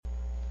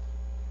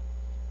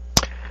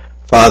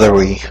Father,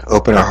 we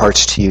open our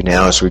hearts to you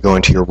now as we go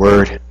into your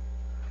word.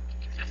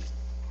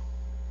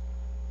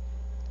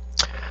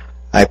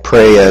 I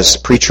pray as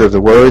preacher of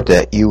the word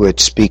that you would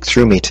speak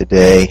through me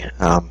today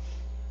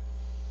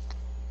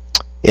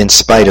in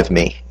spite of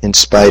me, in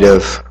spite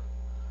of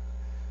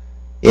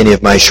any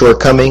of my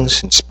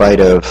shortcomings, in spite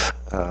of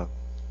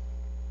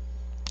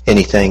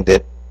anything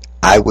that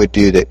I would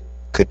do that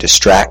could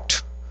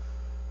distract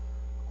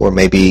or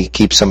maybe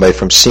keep somebody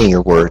from seeing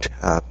your word.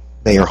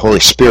 May your Holy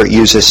Spirit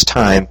use this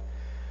time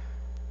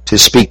to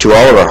speak to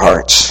all of our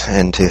hearts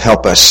and to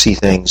help us see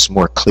things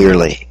more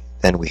clearly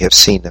than we have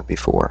seen them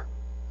before.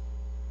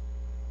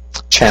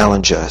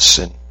 Challenge us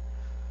and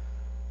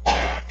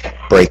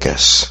break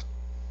us.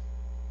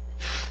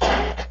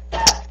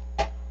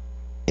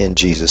 In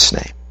Jesus'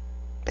 name,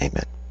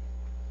 amen.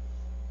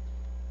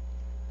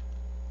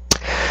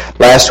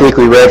 Last week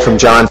we read from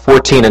John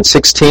 14 and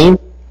 16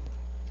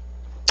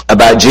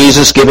 about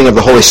Jesus giving of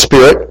the Holy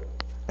Spirit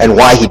and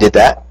why he did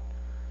that.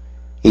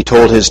 He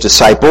told his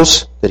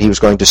disciples that he was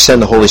going to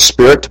send the Holy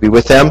Spirit to be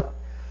with them,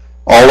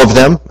 all of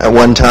them at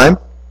one time,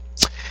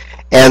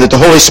 and that the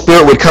Holy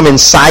Spirit would come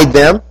inside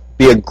them,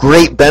 be a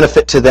great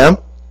benefit to them.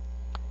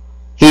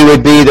 He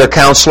would be their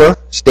counselor,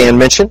 as Dan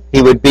mentioned.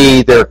 He would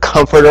be their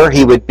comforter.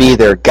 He would be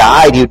their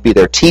guide. He would be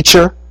their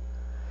teacher.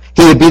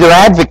 He would be their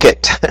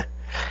advocate.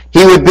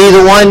 He would be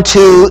the one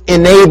to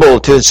enable,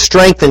 to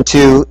strengthen,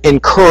 to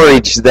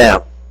encourage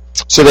them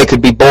so they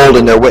could be bold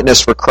in their witness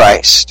for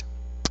Christ.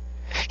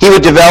 He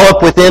would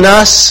develop within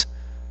us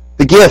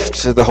the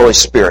gift of the Holy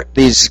Spirit,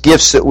 these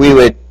gifts that we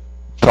would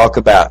talk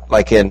about,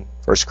 like in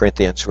 1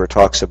 Corinthians, where it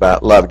talks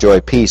about love, joy,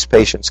 peace,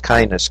 patience,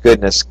 kindness,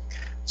 goodness,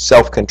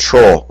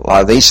 self-control, a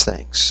lot of these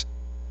things.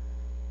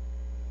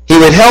 He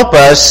would help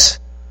us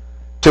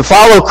to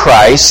follow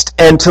Christ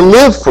and to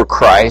live for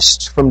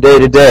Christ from day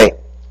to day.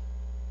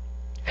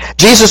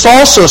 Jesus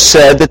also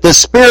said that the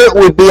Spirit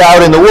would be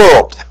out in the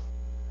world,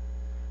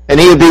 and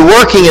he would be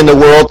working in the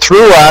world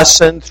through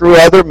us and through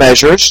other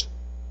measures.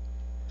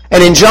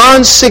 And in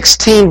John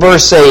 16,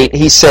 verse 8,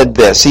 he said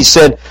this. He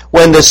said,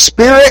 when the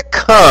Spirit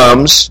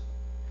comes,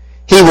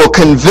 he will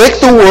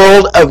convict the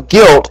world of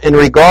guilt in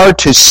regard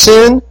to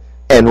sin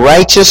and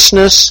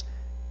righteousness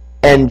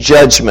and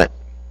judgment.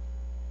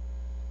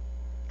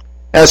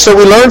 And so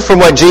we learned from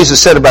what Jesus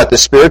said about the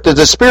Spirit that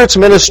the Spirit's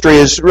ministry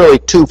is really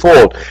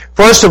twofold.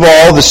 First of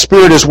all, the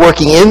Spirit is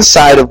working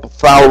inside of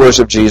followers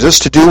of Jesus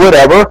to do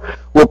whatever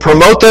will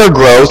promote their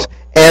growth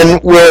and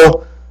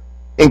will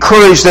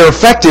encourage their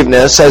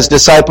effectiveness as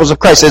disciples of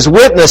Christ, as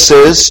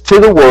witnesses to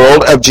the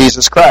world of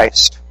Jesus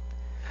Christ.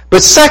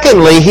 But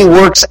secondly, he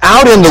works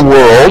out in the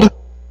world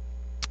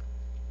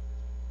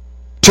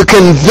to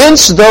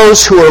convince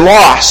those who are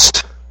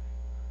lost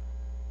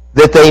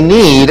that they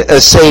need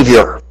a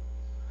Savior.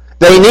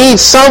 They need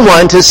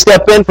someone to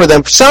step in for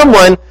them,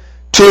 someone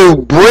to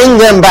bring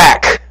them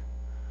back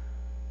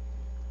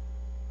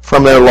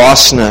from their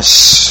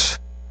lostness.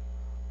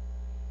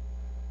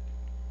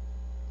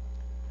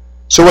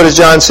 So what does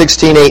John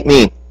 16:8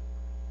 mean?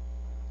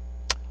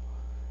 It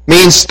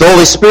means the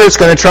Holy Spirit's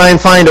going to try and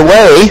find a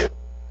way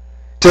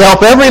to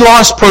help every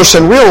lost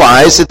person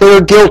realize that they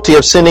are guilty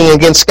of sinning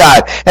against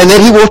God, and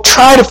that he will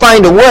try to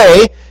find a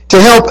way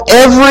to help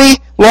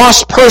every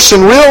lost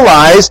person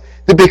realize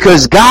that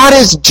because God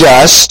is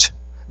just,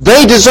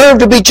 they deserve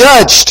to be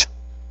judged.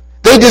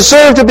 They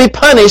deserve to be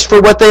punished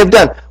for what they have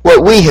done,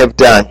 what we have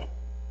done.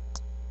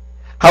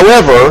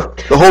 However,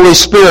 the Holy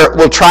Spirit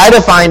will try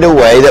to find a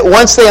way that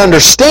once they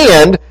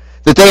understand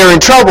that they are in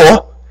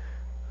trouble,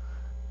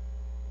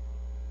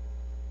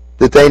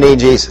 that they need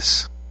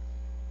Jesus.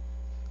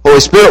 The Holy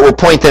Spirit will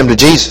point them to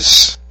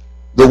Jesus,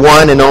 the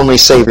one and only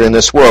Savior in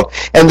this world.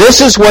 And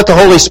this is what the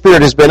Holy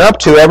Spirit has been up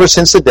to ever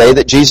since the day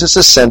that Jesus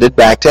ascended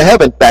back to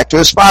heaven, back to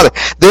his Father.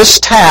 This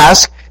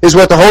task is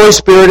what the Holy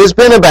Spirit has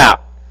been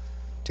about.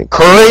 To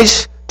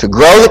encourage, to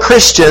grow the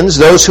Christians,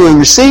 those who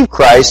receive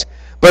Christ,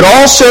 but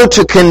also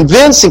to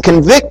convince and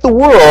convict the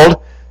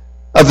world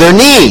of their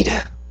need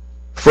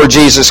for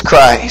Jesus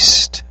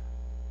Christ.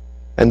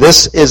 And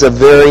this is a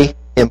very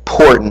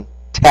important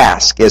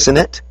task, isn't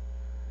it?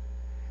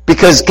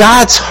 Because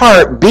God's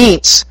heart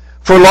beats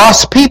for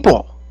lost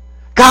people.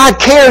 God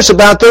cares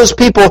about those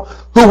people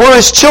who were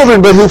his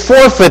children but who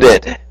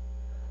forfeited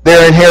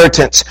their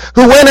inheritance,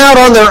 who went out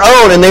on their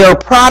own and they are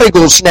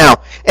prodigals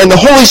now. And the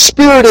Holy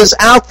Spirit is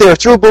out there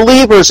through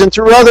believers and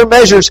through other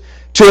measures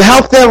to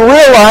help them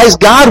realize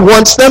God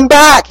wants them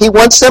back. He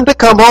wants them to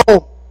come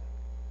home.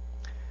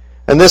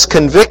 And this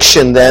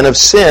conviction then of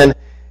sin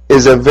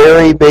is a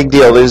very big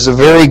deal. It is a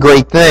very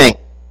great thing.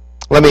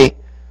 Let me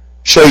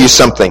show you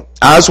something.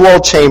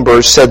 Oswald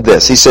Chambers said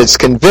this. He says,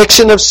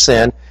 conviction of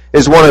sin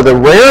is one of the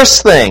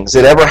rarest things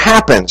that ever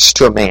happens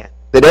to a man,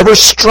 that ever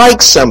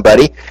strikes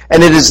somebody,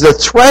 and it is the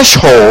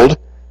threshold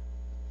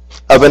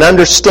of an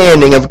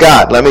understanding of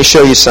God. Let me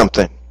show you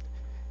something.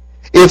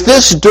 If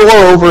this door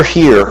over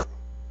here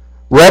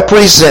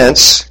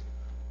represents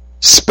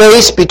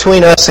space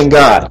between us and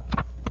God,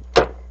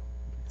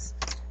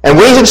 and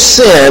we have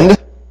sinned,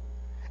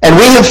 and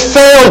we have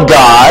failed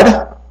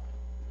God,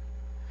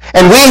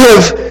 and we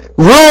have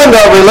ruined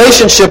our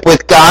relationship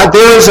with God.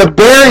 There is a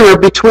barrier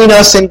between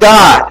us and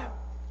God.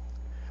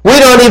 We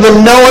don't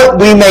even know it.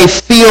 We may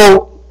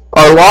feel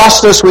our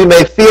lostness. We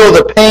may feel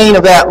the pain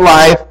of that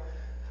life.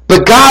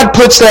 But God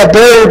puts that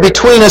barrier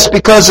between us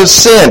because of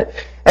sin.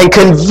 And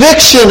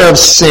conviction of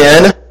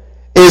sin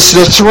is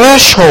the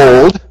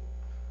threshold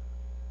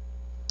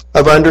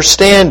of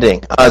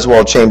understanding,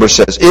 Oswald Chambers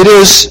says. It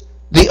is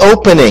the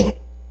opening.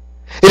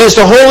 It is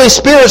the Holy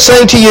Spirit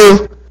saying to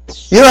you,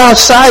 you're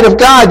outside of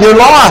God, you're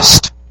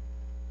lost.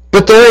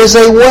 But there is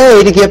a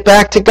way to get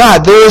back to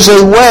God. There is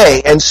a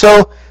way. And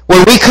so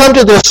when we come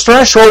to this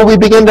threshold, we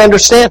begin to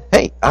understand,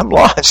 hey, I'm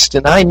lost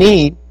and I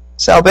need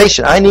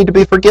salvation. I need to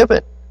be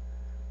forgiven.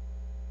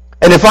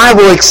 And if I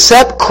will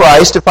accept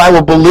Christ, if I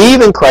will believe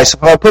in Christ,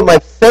 if I put my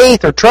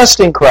faith or trust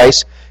in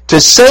Christ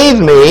to save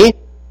me,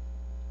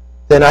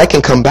 then I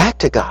can come back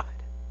to God.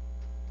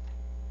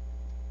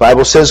 The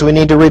Bible says we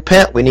need to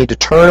repent. We need to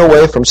turn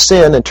away from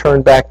sin and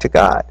turn back to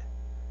God.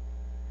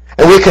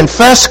 And we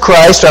confess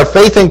Christ, our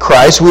faith in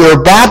Christ. We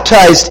are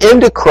baptized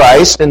into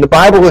Christ, and the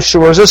Bible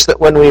assures us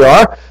that when we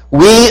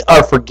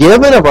are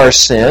forgiven of our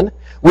sin.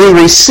 We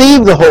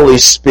receive the Holy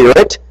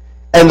Spirit,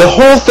 and the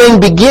whole thing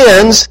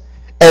begins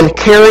and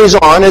carries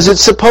on as it's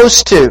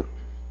supposed to.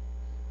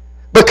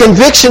 But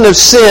conviction of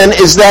sin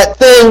is that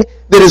thing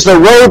that is the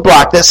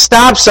roadblock that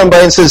stops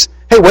somebody and says,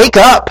 hey, wake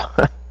up.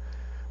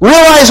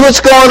 Realize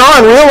what's going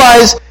on.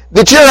 Realize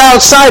that you're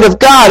outside of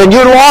God and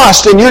you're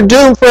lost and you're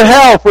doomed for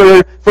hell,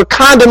 for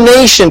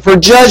condemnation, for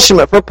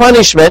judgment, for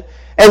punishment,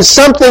 and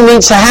something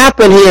needs to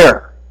happen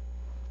here.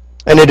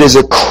 And it is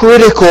a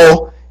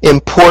critical,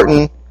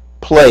 important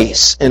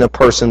place in a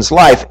person's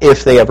life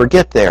if they ever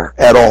get there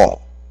at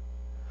all.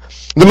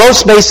 The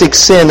most basic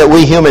sin that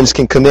we humans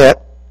can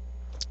commit,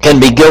 can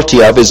be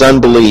guilty of, is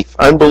unbelief.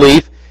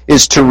 Unbelief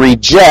is to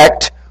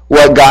reject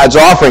what God's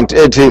offering,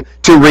 to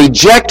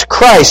reject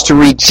Christ, to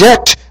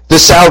reject the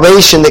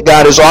salvation that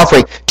God is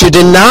offering. To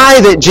deny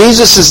that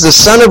Jesus is the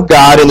Son of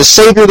God and the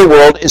Savior of the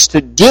world is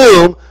to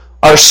doom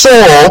our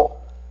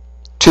soul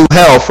to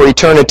hell for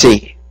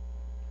eternity.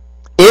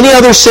 Any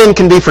other sin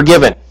can be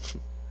forgiven.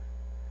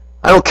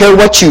 I don't care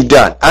what you've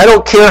done. I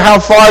don't care how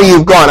far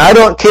you've gone. I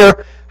don't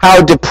care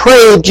how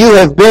depraved you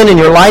have been in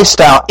your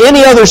lifestyle.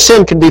 Any other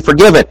sin can be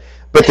forgiven.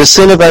 But the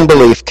sin of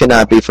unbelief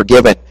cannot be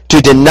forgiven.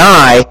 To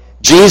deny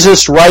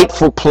Jesus'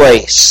 rightful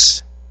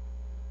place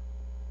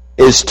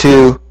is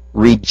to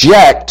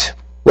reject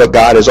what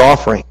God is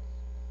offering.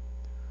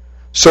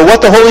 So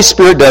what the Holy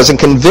Spirit does in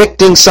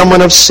convicting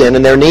someone of sin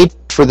and their need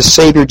for the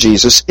Savior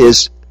Jesus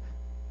is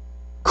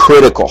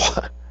critical.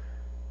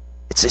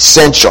 It's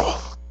essential.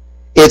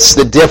 It's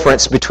the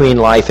difference between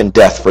life and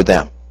death for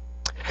them.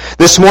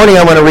 This morning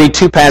I want to read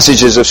two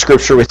passages of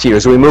Scripture with you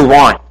as we move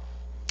on.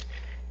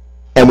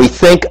 And we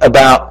think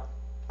about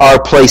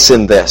our place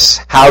in this.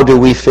 How do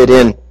we fit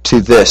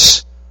into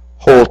this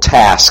whole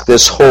task,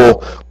 this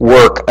whole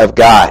work of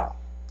God?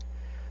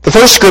 The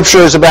first Scripture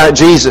is about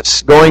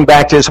Jesus going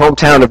back to his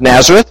hometown of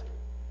Nazareth,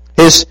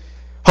 his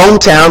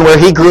hometown where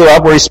he grew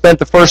up, where he spent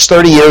the first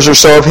 30 years or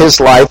so of his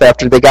life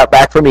after they got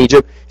back from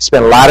Egypt. He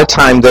spent a lot of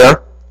time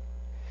there.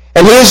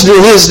 And his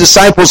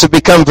disciples have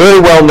become very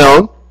well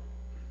known.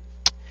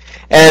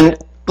 And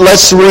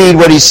let's read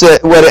what he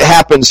said, what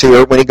happens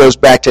here when he goes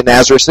back to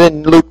Nazareth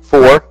in Luke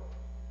 4,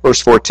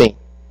 verse 14.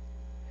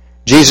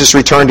 Jesus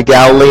returned to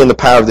Galilee in the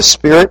power of the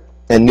Spirit,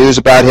 and news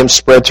about him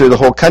spread through the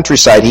whole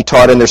countryside. He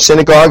taught in their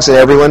synagogues, and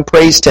everyone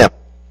praised him.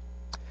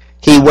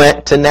 He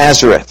went to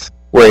Nazareth,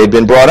 where he had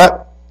been brought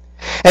up.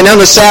 And on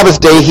the Sabbath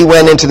day, he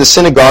went into the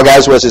synagogue,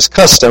 as was his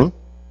custom.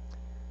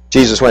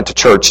 Jesus went to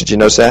church. Did you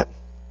notice that?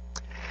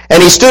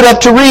 And he stood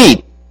up to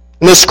read.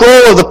 And the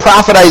scroll of the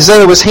prophet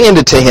Isaiah was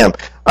handed to him.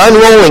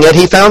 Unrolling it,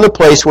 he found a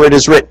place where it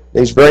is written,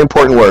 these very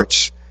important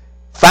words.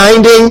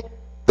 Finding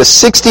the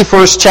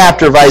 61st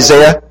chapter of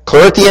Isaiah,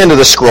 clear at the end of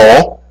the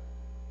scroll,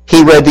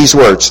 he read these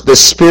words, "The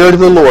Spirit of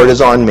the Lord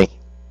is on me,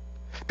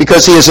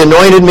 because he has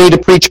anointed me to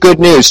preach good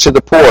news to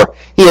the poor.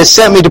 He has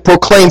sent me to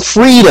proclaim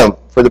freedom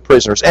for the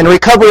prisoners and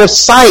recovery of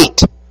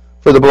sight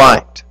for the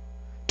blind,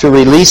 to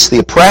release the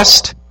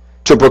oppressed,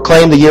 to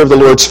proclaim the year of the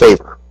Lord's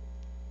favor."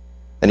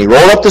 And he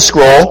rolled up the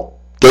scroll,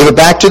 gave it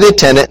back to the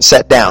attendant, and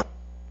sat down.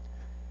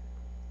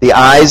 The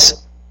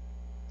eyes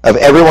of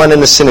everyone in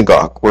the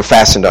synagogue were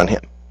fastened on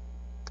him.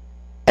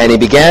 And he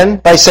began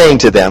by saying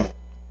to them,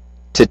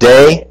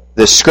 "Today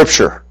this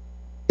scripture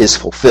is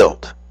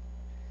fulfilled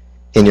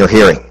in your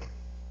hearing."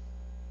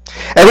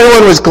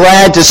 Everyone was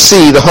glad to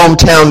see the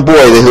hometown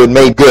boy who had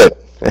made good.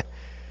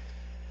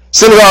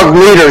 Synagogue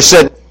leaders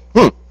said,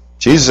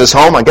 Jesus is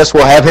home, I guess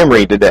we'll have him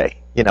read today.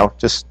 You know,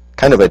 just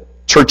kind of a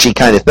churchy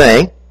kind of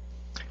thing.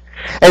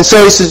 And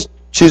so he says,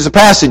 choose a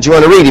passage you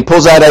want to read. He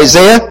pulls out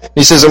Isaiah.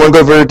 He says, I want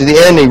to go over to the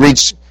end. He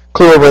reads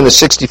clear over in the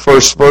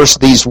 61st verse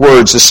these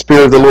words, "The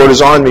Spirit of the Lord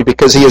is on me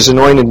because he has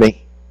anointed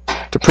me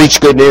to preach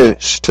good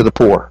news to the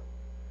poor,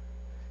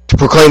 to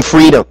proclaim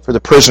freedom for the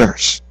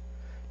prisoners,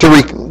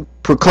 to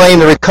proclaim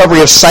the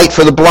recovery of sight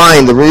for the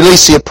blind, to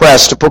release the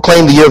oppressed, to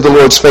proclaim the year of the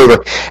Lord's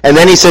favor." And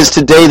then he says,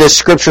 "Today this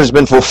scripture has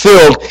been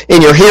fulfilled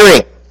in your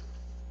hearing."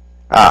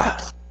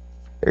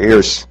 Their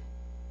ears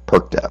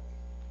perked up.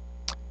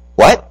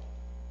 What?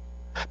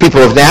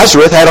 People of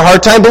Nazareth had a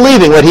hard time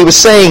believing what he was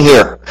saying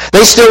here.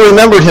 They still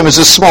remembered him as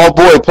a small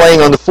boy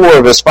playing on the floor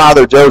of his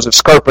father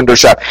Joseph's carpenter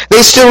shop.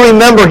 They still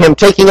remember him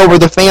taking over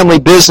the family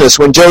business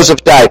when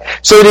Joseph died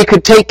so that he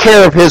could take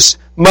care of his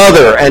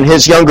mother and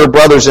his younger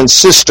brothers and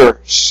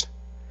sisters.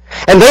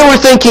 And they were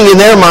thinking in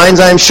their minds,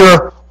 I'm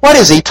sure, what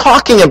is he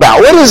talking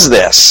about? What is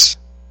this?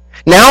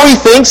 Now he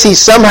thinks he's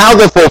somehow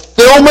the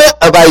fulfillment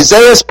of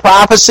Isaiah's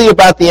prophecy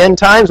about the end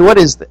times? What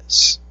is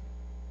this?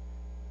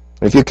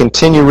 If you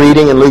continue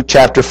reading in Luke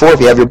chapter 4,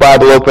 if you have your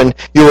Bible open,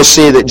 you will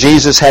see that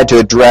Jesus had to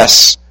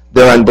address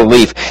their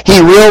unbelief. He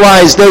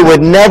realized they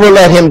would never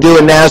let him do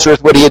in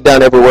Nazareth what he had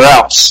done everywhere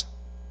else.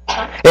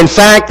 In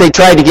fact, they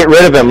tried to get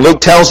rid of him. Luke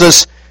tells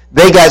us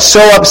they got so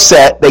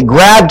upset, they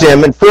grabbed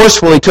him and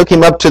forcefully took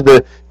him up to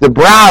the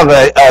brow of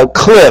a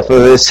cliff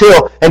of this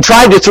hill and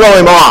tried to throw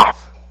him off.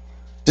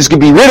 Just to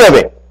be rid of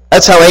him.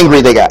 That's how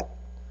angry they got.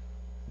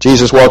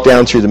 Jesus walked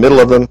down through the middle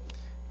of them,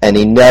 and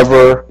he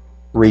never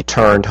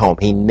returned home.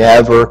 He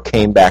never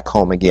came back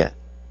home again.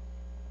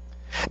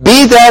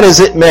 Be that as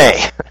it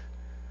may,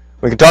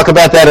 we can talk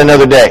about that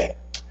another day.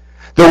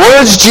 The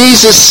words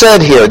Jesus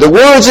said here, the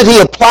words that he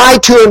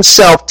applied to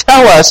himself,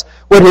 tell us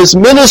what his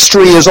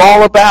ministry is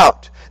all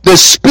about. The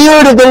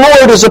Spirit of the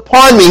Lord is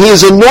upon me. He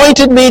has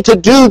anointed me to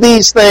do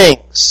these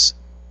things.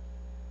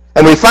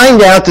 And we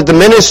find out that the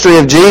ministry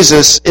of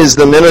Jesus is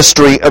the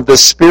ministry of the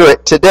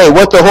Spirit today.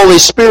 What the Holy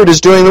Spirit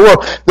is doing in the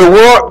world. The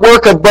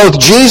work of both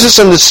Jesus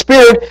and the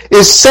Spirit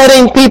is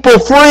setting people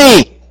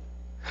free.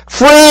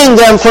 Freeing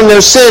them from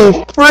their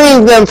sin,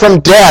 freeing them from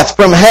death,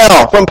 from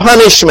hell, from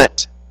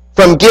punishment,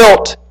 from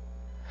guilt.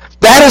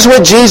 That is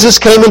what Jesus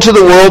came into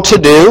the world to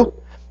do,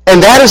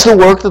 and that is the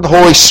work that the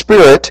Holy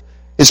Spirit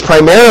is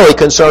primarily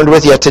concerned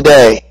with yet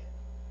today.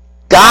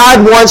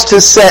 God wants to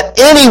set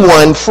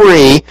anyone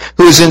free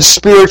who is in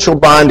spiritual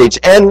bondage,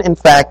 and in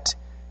fact,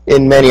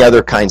 in many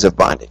other kinds of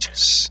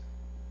bondages.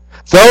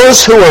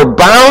 Those who are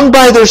bound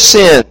by their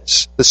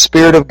sins, the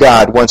Spirit of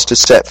God wants to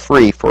set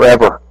free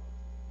forever.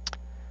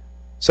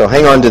 So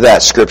hang on to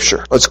that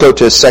scripture. Let's go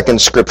to a second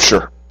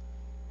scripture.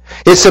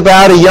 It's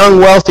about a young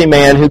wealthy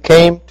man who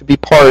came to be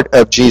part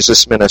of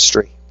Jesus'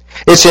 ministry.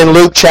 It's in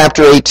Luke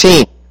chapter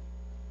 18.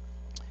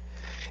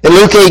 In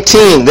Luke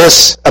 18,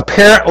 this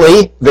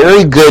apparently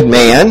very good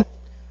man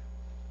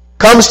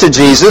comes to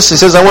Jesus and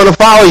says, I want to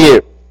follow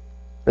you.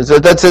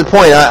 That's the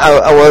point.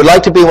 I would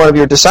like to be one of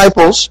your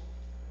disciples.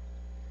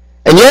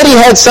 And yet he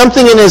had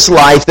something in his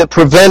life that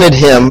prevented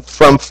him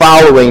from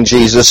following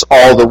Jesus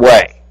all the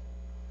way.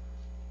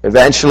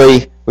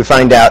 Eventually, we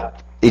find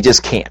out he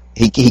just can't.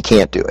 He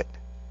can't do it.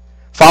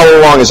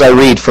 Follow along as I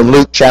read from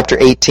Luke chapter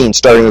 18,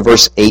 starting with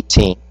verse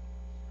 18.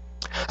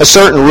 A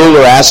certain ruler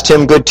asked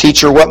him, Good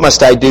teacher, what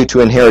must I do to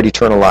inherit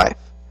eternal life?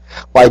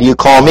 Why do you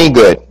call me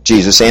good?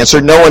 Jesus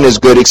answered, No one is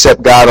good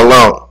except God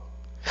alone.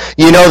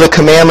 You know the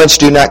commandments,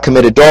 do not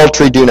commit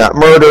adultery, do not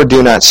murder,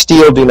 do not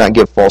steal, do not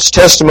give false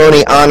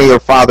testimony, honor your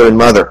father and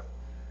mother.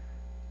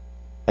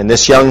 And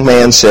this young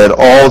man said,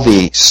 All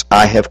these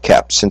I have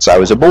kept since I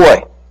was a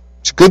boy.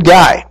 He's a good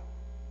guy.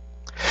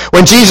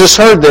 When Jesus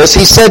heard this,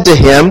 he said to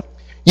him,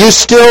 You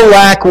still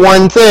lack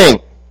one thing.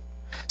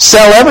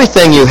 Sell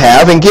everything you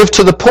have and give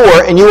to the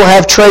poor, and you will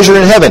have treasure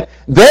in heaven.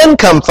 Then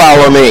come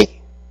follow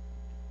me.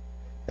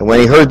 And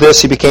when he heard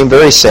this, he became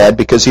very sad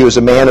because he was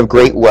a man of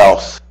great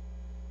wealth.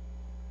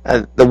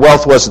 The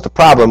wealth wasn't the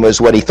problem, it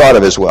was what he thought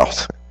of his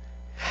wealth.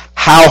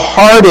 How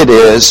hard it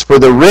is for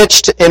the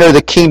rich to enter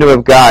the kingdom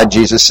of God,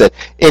 Jesus said.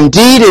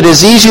 Indeed, it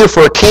is easier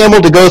for a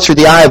camel to go through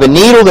the eye of a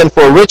needle than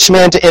for a rich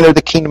man to enter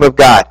the kingdom of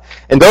God.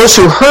 And those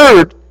who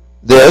heard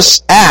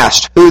this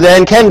asked, Who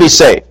then can be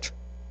saved?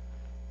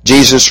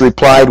 Jesus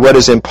replied, What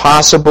is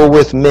impossible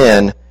with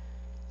men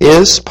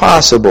is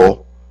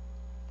possible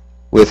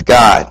with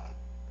God.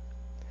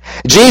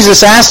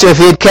 Jesus asked him if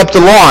he had kept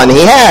the law, and he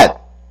had.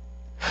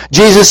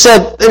 Jesus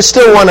said, There's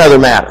still one other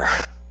matter.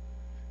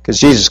 Because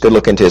Jesus could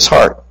look into his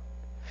heart.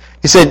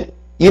 He said,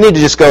 You need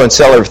to just go and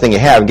sell everything you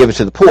have and give it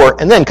to the poor,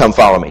 and then come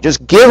follow me.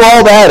 Just give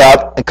all that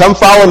up and come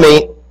follow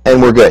me,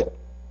 and we're good.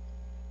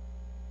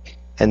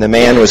 And the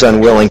man was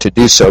unwilling to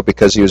do so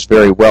because he was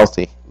very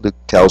wealthy, Luke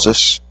tells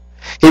us.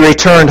 He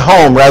returned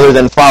home rather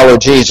than follow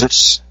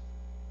Jesus.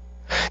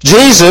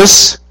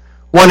 Jesus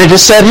wanted to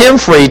set him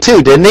free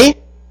too, didn't he?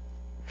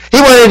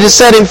 He wanted to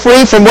set him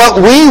free from what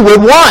we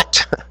would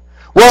want,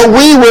 what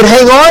we would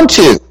hang on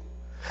to.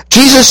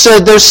 Jesus said,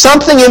 there's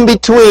something in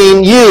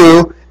between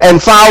you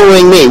and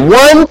following me.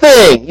 One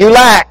thing you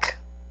lack.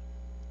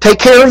 Take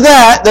care of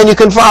that, then you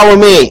can follow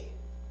me.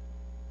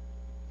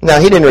 Now,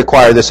 he didn't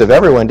require this of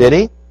everyone, did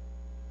he?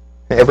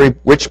 Every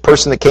rich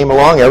person that came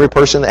along, every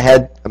person that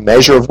had a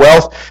measure of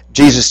wealth,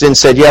 Jesus didn't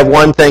say, you have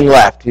one thing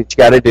left that you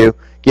got to do.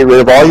 Get rid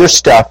of all your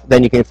stuff,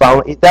 then you can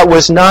follow me. That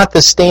was not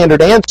the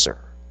standard answer.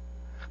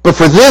 But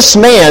for this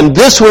man,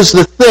 this was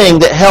the thing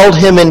that held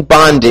him in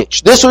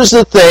bondage. This was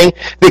the thing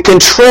that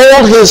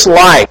controlled his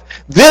life.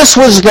 This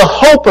was the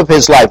hope of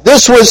his life.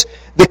 This was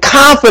the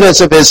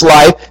confidence of his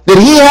life that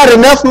he had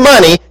enough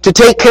money to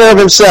take care of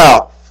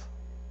himself.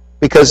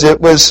 because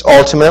it was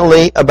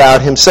ultimately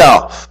about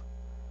himself.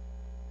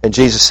 And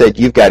Jesus said,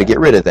 you've got to get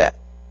rid of that.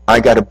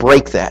 I've got to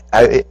break that.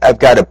 I've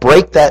got to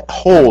break that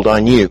hold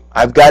on you.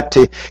 I've got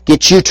to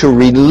get you to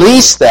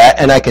release that,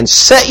 and I can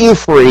set you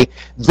free.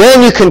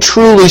 Then you can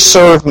truly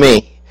serve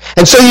me.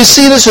 And so you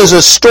see, this is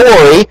a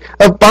story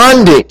of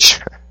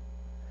bondage.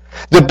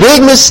 The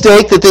big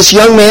mistake that this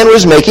young man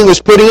was making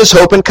was putting his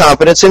hope and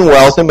confidence in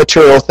wealth and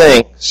material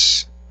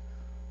things.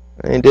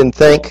 He didn't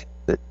think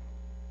that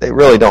they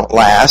really don't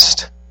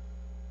last.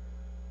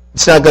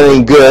 It's not going to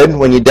be good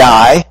when you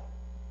die.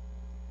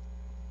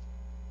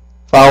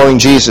 Following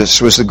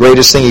Jesus was the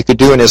greatest thing he could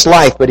do in his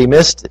life, but he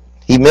missed it.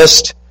 He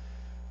missed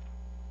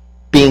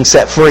being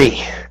set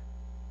free.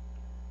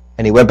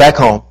 And he went back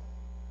home,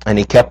 and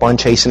he kept on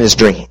chasing his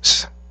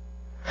dreams.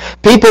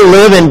 People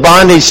live in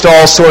bondage to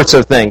all sorts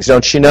of things,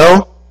 don't you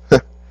know?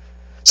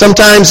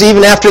 Sometimes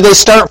even after they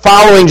start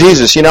following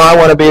Jesus, I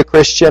want to be a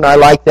Christian, I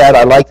like that,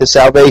 I like the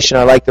salvation,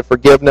 I like the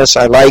forgiveness,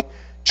 I like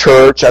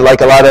church, I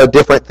like a lot of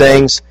different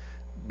things,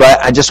 but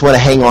I just want to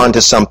hang on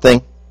to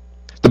something.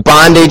 The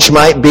bondage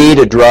might be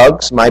to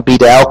drugs, might be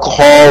to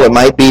alcohol, it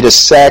might be to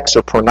sex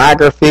or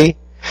pornography,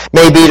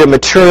 maybe to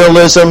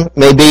materialism,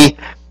 maybe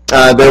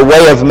their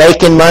way of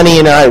making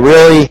money.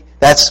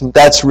 That's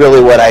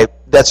really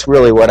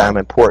what I'm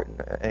important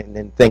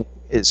and think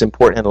is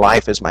important in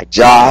life is my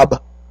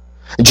job.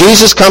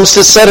 Jesus comes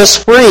to set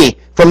us free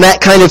from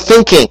that kind of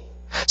thinking.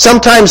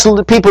 Sometimes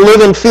people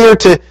live in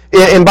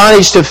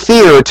bondage to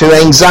fear, to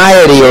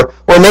anxiety,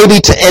 or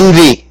maybe to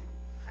envy.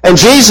 And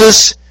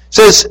Jesus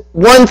says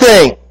one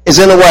thing is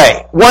in the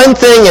way. One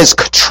thing is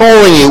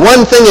controlling you.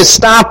 One thing is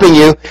stopping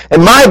you.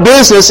 And my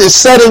business is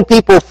setting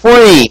people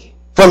free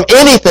from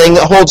anything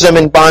that holds them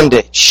in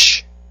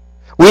bondage.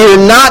 We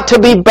are not to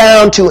be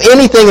bound to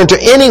anything or to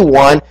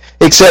anyone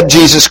except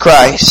Jesus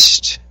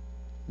Christ.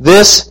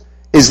 This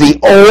is the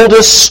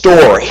oldest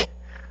story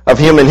of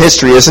human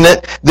history, isn't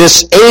it?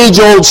 This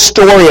age-old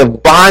story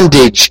of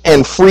bondage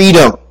and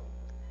freedom.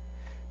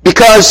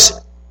 Because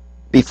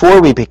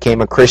before we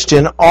became a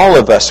Christian, all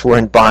of us were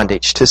in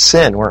bondage to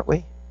sin, weren't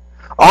we?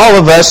 All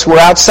of us were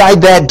outside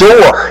that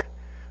door.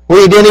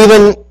 We didn't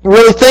even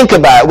really think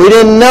about it. We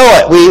didn't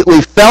know it.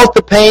 We felt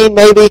the pain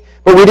maybe,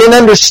 but we didn't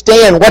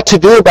understand what to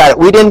do about it.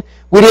 We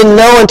didn't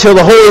know until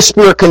the Holy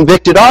Spirit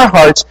convicted our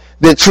hearts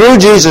that through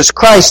Jesus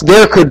Christ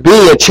there could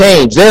be a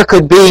change. There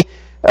could be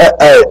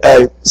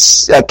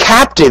a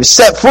captive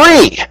set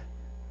free.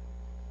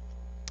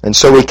 And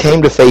so we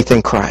came to faith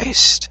in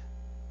Christ.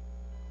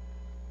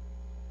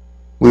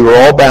 We were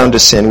all bound to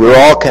sin. We were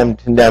all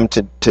condemned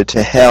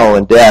to hell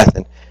and death.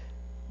 And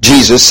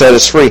Jesus set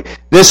us free.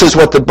 This is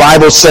what the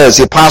Bible says.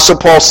 The Apostle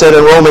Paul said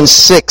in Romans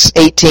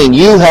 6:18,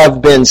 you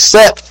have been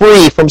set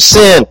free from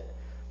sin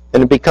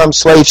and have become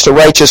slaves to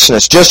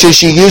righteousness. Just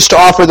as you used to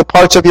offer the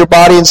parts of your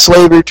body in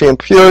slavery to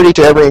impurity,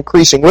 to ever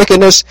increasing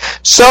wickedness,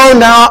 so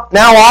now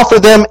offer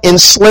them in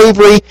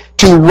slavery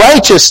to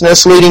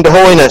righteousness leading to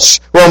holiness.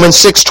 Romans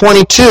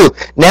 6:22,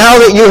 now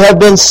that you have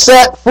been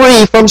set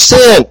free from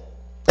sin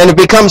and have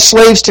become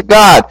slaves to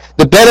God,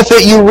 the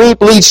benefit you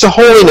reap leads to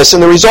holiness,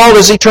 and the result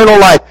is eternal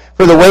life.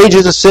 For the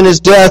wages of sin is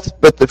death,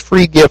 but the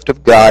free gift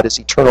of God is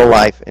eternal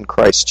life in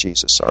Christ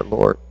Jesus our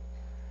Lord.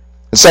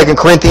 In 2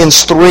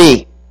 Corinthians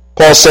 3,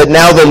 Paul said,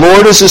 now the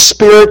Lord is the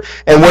Spirit,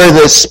 and where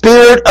the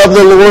Spirit of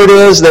the Lord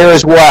is, there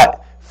is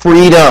what?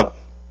 Freedom.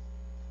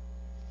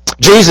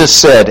 Jesus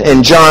said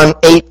in John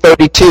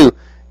 8:32,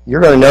 you're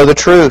going to know the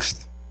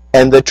truth,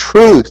 and the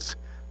truth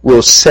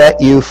will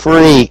set you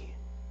free.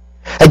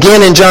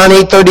 Again in John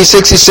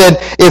 8:36 he said,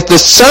 if the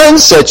Son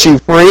sets you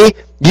free,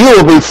 you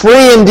will be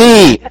free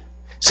indeed.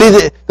 See,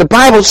 the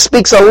Bible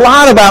speaks a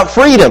lot about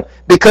freedom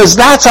because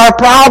that's our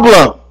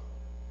problem.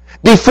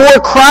 Before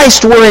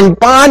Christ, we're in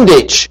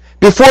bondage.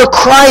 Before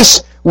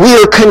Christ, we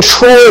are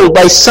controlled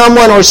by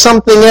someone or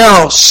something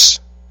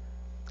else.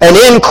 And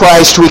in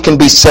Christ, we can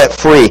be set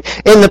free.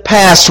 In the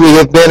past, we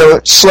have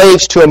been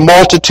slaves to a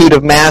multitude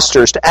of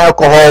masters, to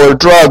alcohol or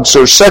drugs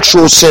or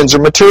sexual sins or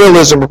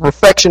materialism or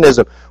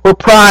perfectionism or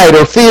pride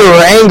or fear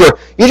or anger.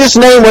 You just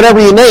name whatever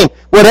you name.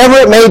 Whatever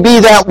it may be,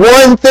 that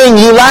one thing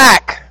you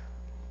lack.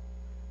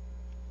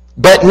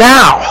 But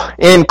now,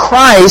 in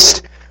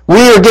Christ, we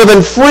are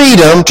given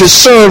freedom to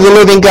serve the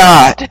living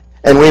God,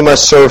 and we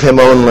must serve Him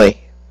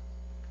only.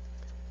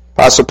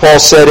 Apostle Paul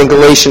said in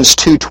Galatians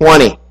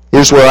 2:20,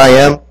 here's where I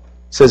am.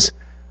 He says,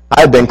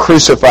 I've been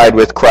crucified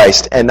with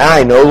Christ, and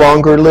I no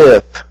longer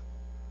live.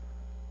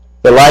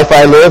 The life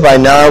I live, I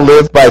now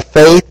live by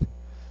faith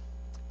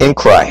in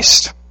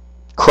Christ.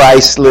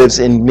 Christ lives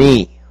in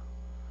me.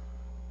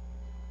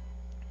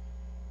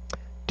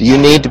 Do you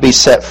need to be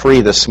set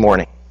free this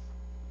morning?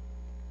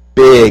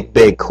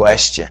 Big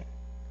question.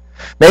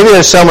 Maybe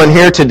there's someone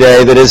here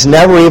today that has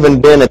never even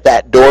been at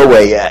that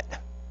doorway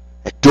yet.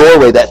 That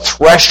doorway, that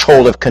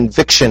threshold of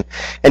conviction.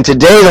 And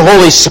today the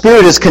Holy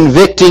Spirit is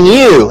convicting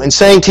you and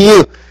saying to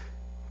you,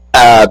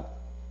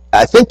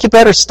 I think you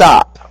better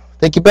stop. I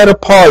think you better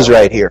pause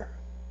right here.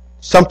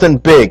 Something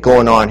big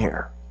going on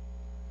here.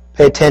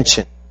 Pay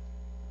attention.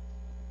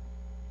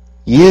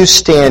 You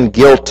stand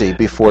guilty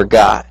before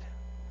God.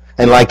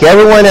 And like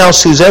everyone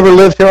else who's ever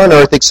lived here on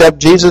earth except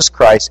Jesus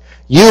Christ,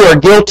 you are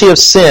guilty of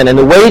sin. And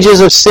the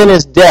wages of sin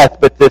is death,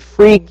 but the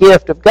free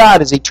gift of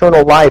God is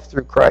eternal life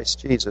through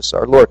Christ Jesus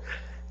our Lord.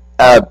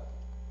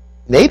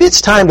 Maybe it's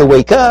time to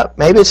wake up.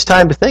 Maybe it's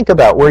time to think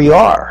about where you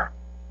are.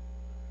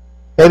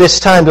 Maybe it's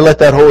time to let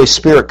that Holy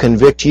Spirit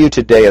convict you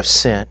today of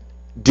sin.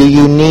 Do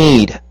you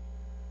need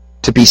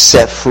to be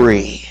set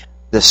free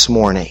this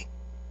morning?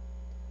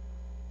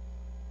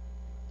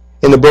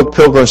 In the book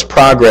Pilgrim's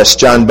Progress,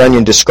 John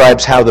Bunyan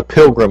describes how the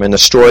pilgrim in the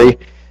story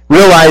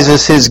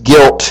realizes his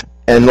guilt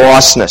and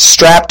lostness.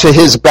 Strapped to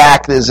his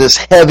back is this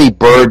heavy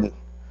burden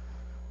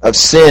of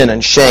sin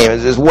and shame.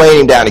 It's just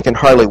weighing down. He can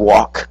hardly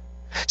walk.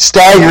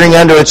 Staggering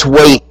under its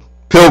weight,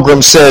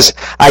 Pilgrim says,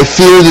 I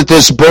fear that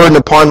this burden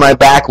upon my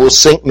back will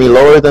sink me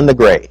lower than the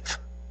grave.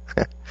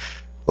 A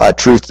lot of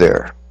truth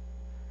there.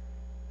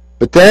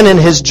 But then in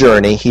his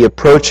journey, he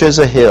approaches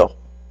a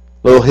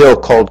little hill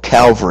called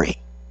Calvary.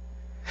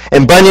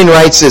 And Bunyan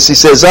writes this, he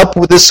says, Up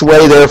this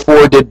way,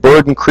 therefore, did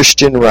burdened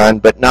Christian run,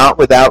 but not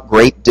without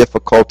great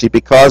difficulty,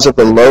 because of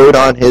the load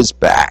on his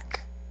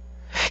back.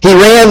 He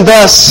ran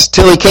thus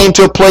till he came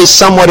to a place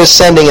somewhat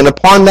ascending, and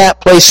upon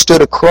that place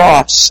stood a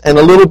cross, and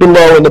a little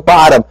below in the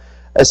bottom,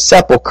 a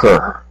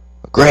sepulchre,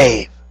 a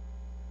grave.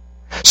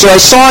 So I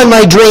saw in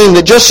my dream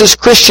that just as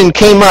Christian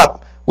came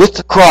up with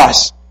the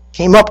cross,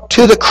 came up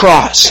to the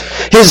cross,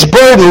 his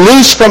burden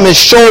loosed from his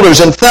shoulders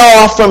and fell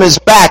off from his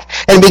back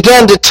and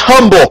began to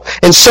tumble,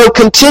 and so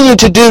continued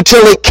to do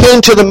till it came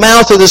to the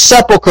mouth of the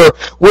sepulchre,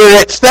 where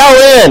it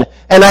fell in,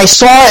 and I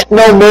saw it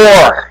no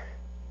more.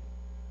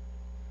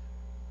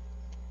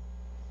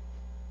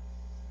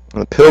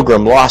 And the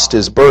pilgrim lost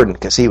his burden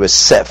because he was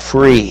set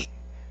free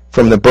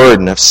from the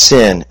burden of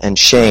sin and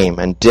shame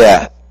and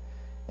death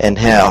and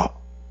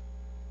hell.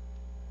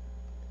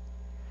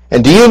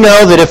 And do you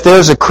know that if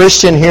there's a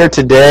Christian here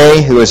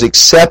today who has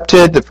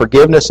accepted the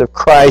forgiveness of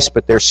Christ,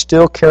 but they're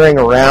still carrying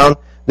around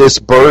this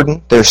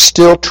burden, they're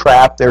still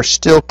trapped, they're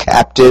still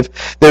captive,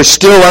 they're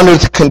still under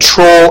the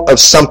control of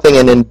something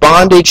and in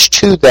bondage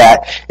to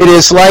that, it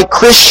is like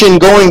Christian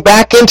going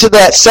back into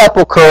that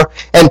sepulcher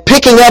and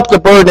picking up the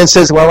burden and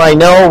says, well, I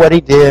know what he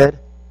did.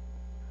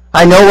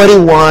 I know what he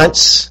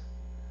wants,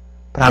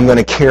 but I'm going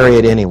to carry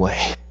it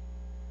anyway.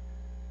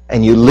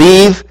 And you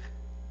leave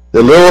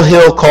the little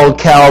hill called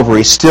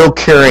Calvary still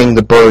carrying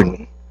the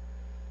burden.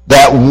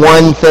 That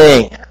one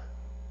thing.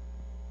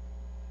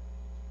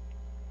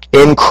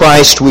 In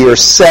Christ we are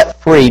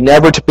set free,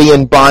 never to be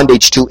in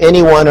bondage to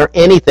anyone or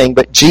anything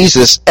but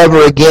Jesus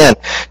ever again.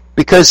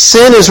 Because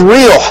sin is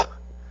real.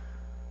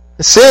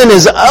 Sin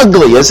is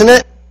ugly, isn't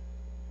it?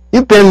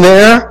 You've been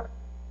there.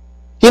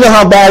 You know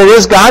how bad it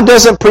is. God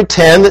doesn't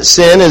pretend that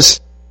sin is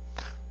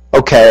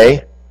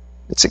okay.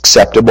 It's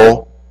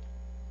acceptable.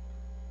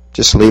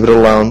 Just leave it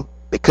alone.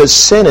 Because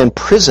sin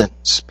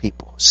imprisons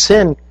people.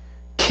 Sin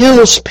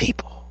kills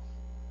people.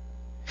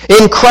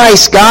 In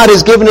Christ, God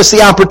has given us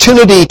the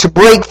opportunity to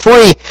break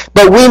free,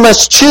 but we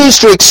must choose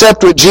to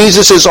accept what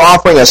Jesus is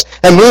offering us.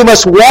 And we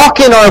must walk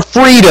in our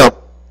freedom,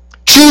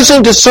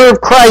 choosing to serve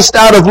Christ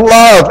out of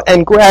love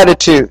and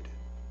gratitude.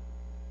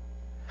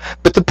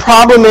 But the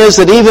problem is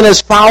that even as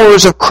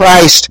followers of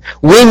Christ,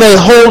 we may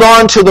hold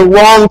on to the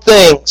wrong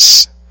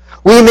things.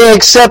 We may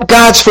accept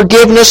God's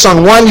forgiveness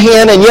on one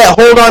hand and yet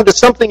hold on to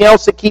something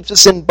else that keeps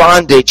us in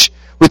bondage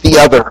with the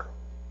other.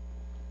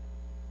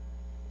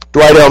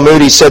 Dwight L.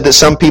 Moody said that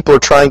some people are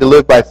trying to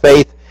live by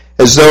faith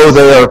as though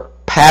they are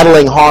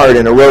paddling hard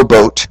in a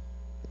rowboat,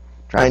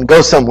 trying to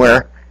go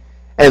somewhere,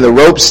 and the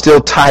rope's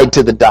still tied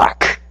to the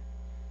dock.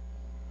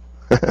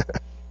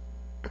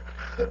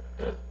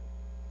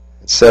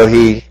 So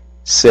he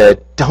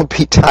said, don't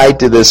be tied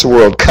to this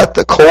world. Cut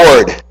the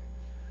cord.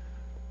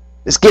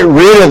 Just get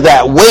rid of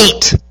that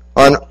weight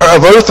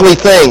of earthly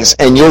things,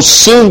 and you'll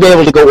soon be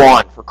able to go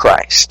on for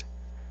Christ.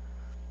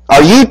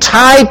 Are you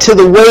tied to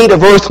the weight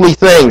of earthly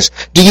things?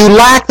 Do you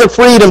lack the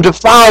freedom to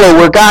follow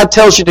where God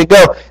tells you to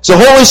go? Is the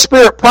Holy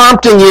Spirit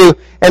prompting you,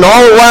 and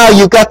all the while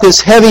you've got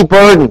this heavy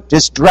burden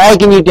just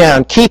dragging you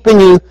down, keeping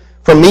you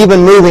from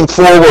even moving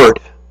forward?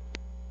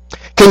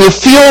 Can you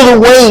feel the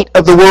weight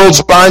of the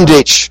world's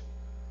bondage?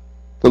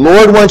 The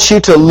Lord wants you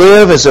to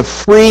live as a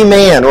free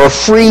man or a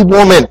free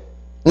woman,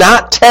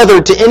 not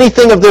tethered to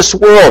anything of this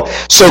world.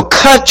 So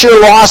cut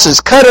your losses,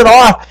 cut it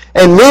off,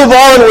 and move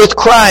on with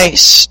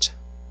Christ.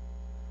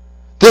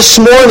 This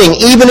morning,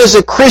 even as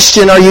a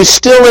Christian, are you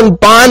still in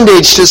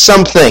bondage to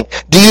something?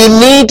 Do you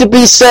need to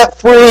be set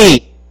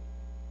free?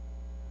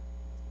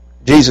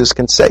 Jesus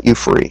can set you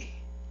free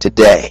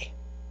today.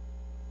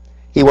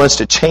 He wants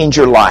to change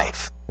your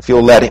life if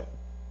you'll let Him.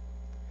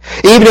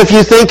 Even if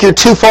you think you're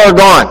too far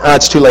gone,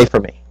 it's too late for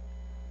me.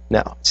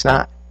 No, it's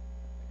not.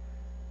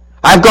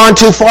 I've gone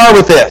too far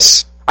with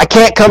this. I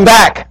can't come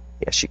back.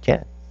 Yes, you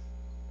can.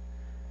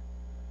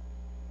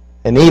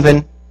 And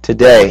even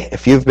today,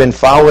 if you've been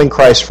following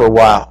Christ for a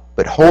while,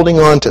 but holding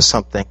on to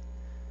something,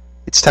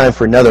 it's time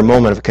for another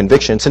moment of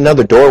conviction. It's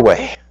another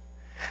doorway.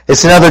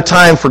 It's another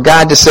time for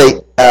God to say,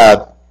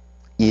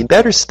 you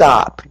better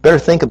stop. You better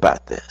think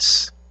about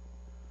this.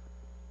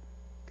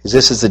 Because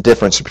this is the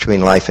difference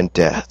between life and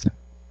death.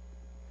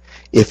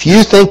 If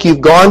you think you've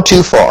gone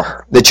too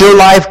far, that your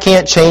life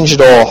can't change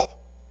at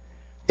all,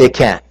 it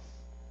can,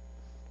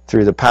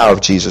 through the power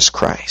of Jesus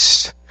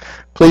Christ.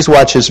 Please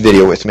watch this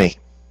video with me,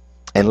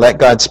 and let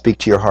God speak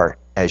to your heart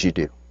as you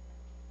do.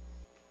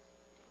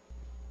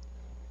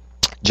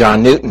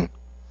 John Newton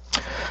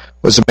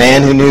was a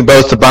man who knew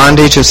both the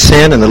bondage of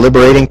sin and the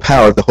liberating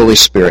power of the Holy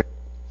Spirit.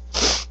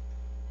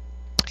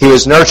 He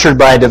was nurtured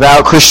by a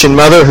devout Christian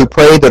mother who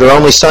prayed that her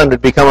only son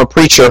would become a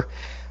preacher,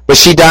 but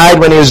she died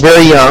when he was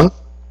very young,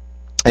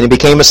 and he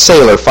became a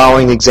sailor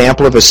following the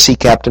example of his sea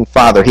captain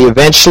father. He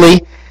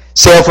eventually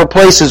sailed for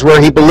places where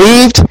he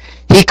believed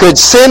he could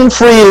sin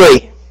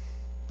freely.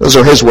 Those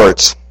are his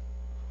words.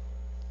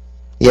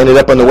 He ended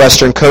up on the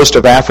western coast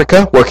of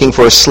Africa, working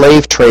for a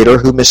slave trader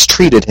who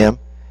mistreated him.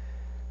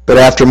 But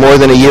after more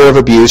than a year of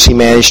abuse, he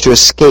managed to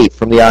escape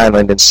from the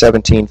island in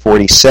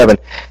 1747.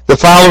 The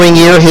following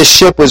year, his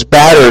ship was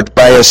battered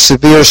by a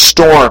severe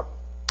storm.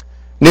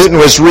 Newton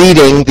was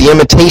reading The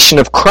Imitation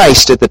of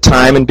Christ at the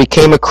time and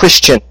became a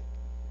Christian.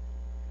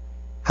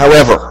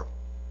 However,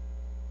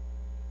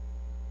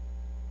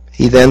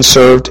 he then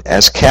served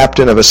as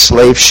captain of a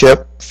slave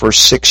ship for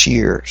 6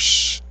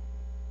 years.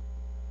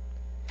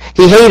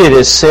 He hated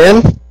his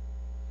sin.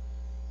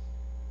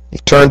 He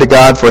turned to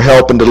God for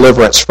help and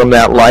deliverance from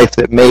that life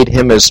that made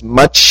him as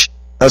much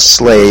a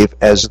slave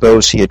as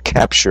those he had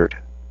captured.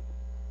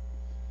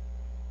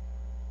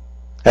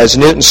 As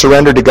Newton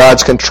surrendered to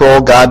God's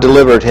control, God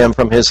delivered him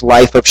from his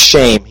life of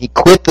shame. He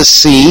quit the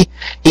sea.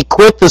 He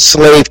quit the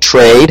slave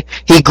trade.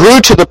 He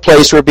grew to the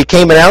place where he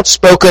became an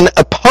outspoken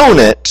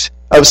opponent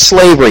of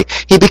slavery.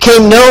 He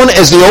became known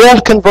as the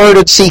old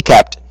converted sea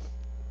captain.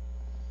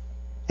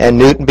 And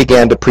Newton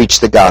began to preach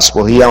the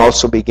gospel. He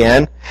also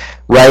began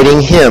writing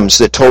hymns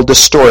that told the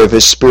story of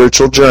his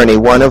spiritual journey,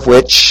 one of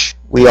which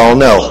we all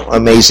know,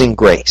 Amazing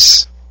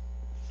Grace.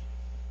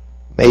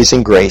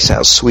 Amazing grace,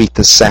 how sweet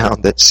the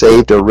sound that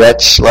saved a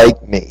wretch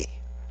like me.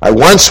 I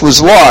once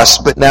was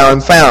lost, but now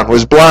am found,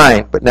 was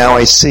blind, but now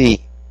I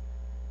see.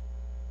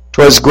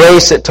 'Twas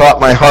grace that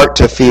taught my heart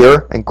to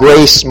fear, and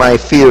grace my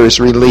fears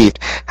relieved.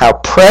 How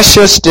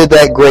precious did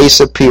that grace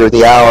appear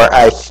the hour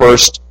I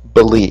first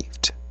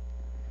believed.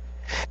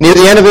 Near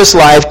the end of his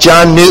life,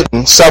 John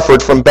Newton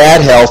suffered from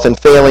bad health and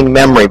failing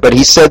memory, but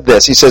he said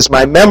this. He says,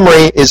 "My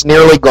memory is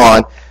nearly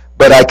gone,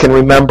 but I can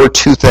remember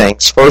two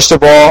things. First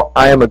of all,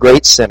 I am a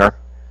great sinner,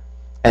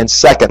 and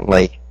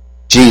secondly,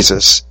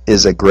 Jesus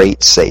is a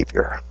great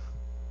Savior."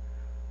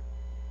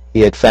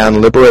 He had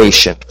found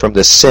liberation from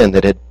the sin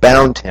that had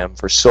bound him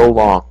for so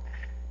long,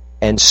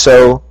 and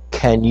so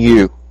can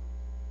you.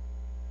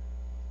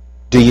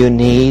 Do you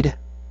need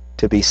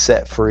to be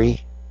set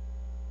free?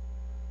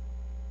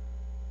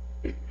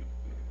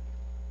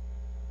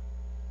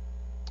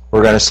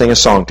 We're going to sing a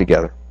song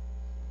together.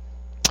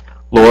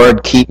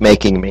 Lord, keep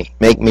making me.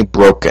 Make me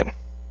broken.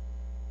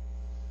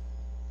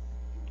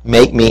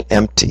 Make me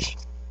empty.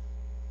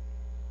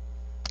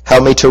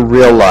 Help me to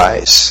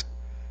realize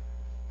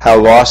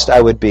how lost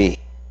I would be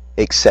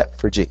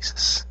except for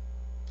Jesus.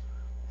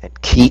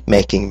 And keep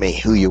making me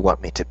who you want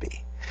me to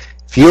be.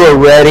 If you are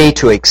ready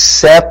to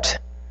accept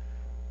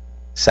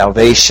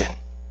salvation,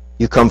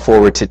 you come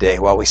forward today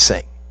while we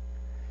sing.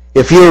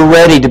 If you're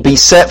ready to be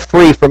set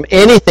free from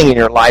anything in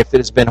your life that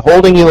has been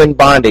holding you in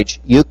bondage,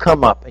 you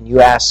come up and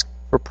you ask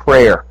for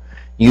prayer.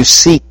 You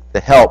seek the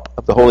help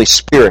of the Holy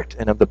Spirit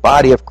and of the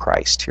body of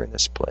Christ here in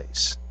this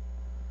place.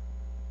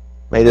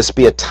 May this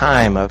be a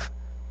time of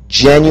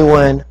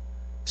genuine,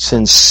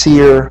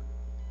 sincere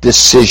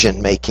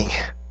decision-making,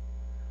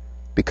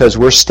 because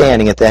we're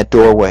standing at that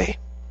doorway.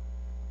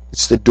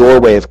 It's the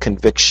doorway of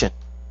conviction.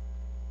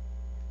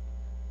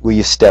 Will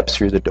you step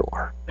through the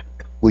door?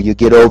 Will you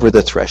get over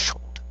the threshold?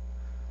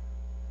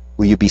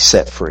 Will you be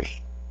set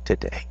free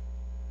today?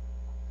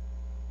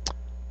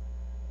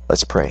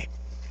 Let's pray.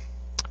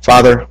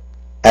 Father,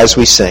 as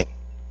we sing,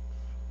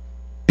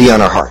 be on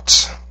our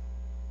hearts.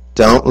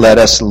 Don't let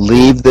us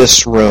leave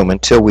this room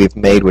until we've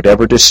made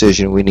whatever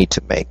decision we need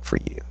to make for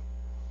you.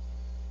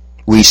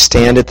 We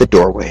stand at the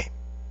doorway.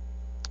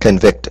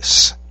 Convict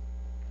us.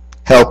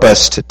 Help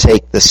us to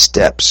take the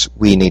steps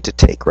we need to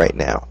take right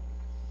now.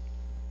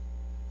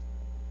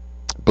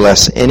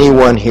 Bless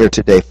anyone here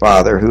today,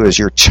 Father, who is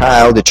your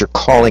child that you're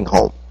calling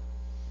home.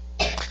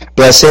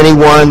 Bless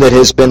anyone that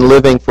has been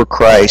living for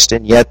Christ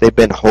and yet they've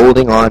been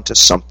holding on to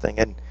something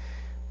and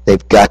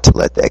they've got to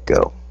let that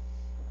go.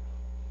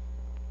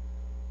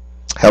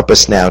 Help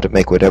us now to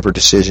make whatever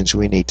decisions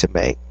we need to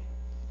make.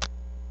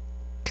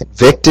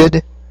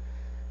 Convicted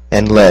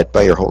and led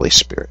by your Holy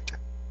Spirit.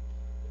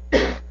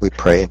 We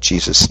pray in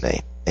Jesus'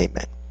 name.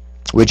 Amen.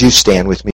 Would you stand with me?